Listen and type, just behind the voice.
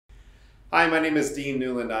Hi, my name is Dean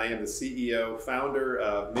Newlund. I am the CEO, founder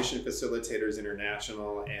of Mission Facilitators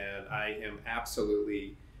International, and I am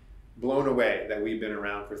absolutely blown away that we've been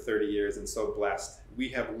around for 30 years and so blessed. We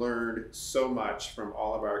have learned so much from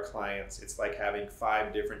all of our clients. It's like having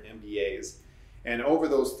 5 different MBAs. And over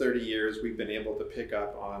those 30 years, we've been able to pick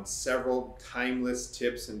up on several timeless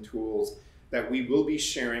tips and tools that we will be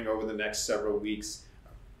sharing over the next several weeks.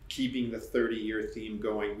 Keeping the 30-year theme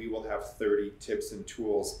going, we will have 30 tips and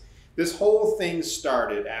tools. This whole thing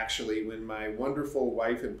started actually when my wonderful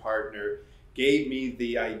wife and partner gave me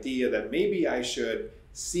the idea that maybe I should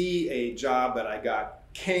see a job that I got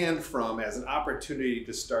canned from as an opportunity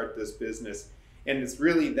to start this business. And it's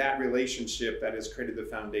really that relationship that has created the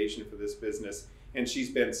foundation for this business. And she's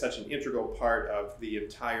been such an integral part of the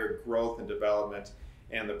entire growth and development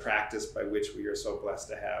and the practice by which we are so blessed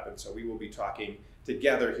to have. And so we will be talking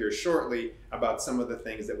together here shortly about some of the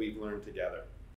things that we've learned together.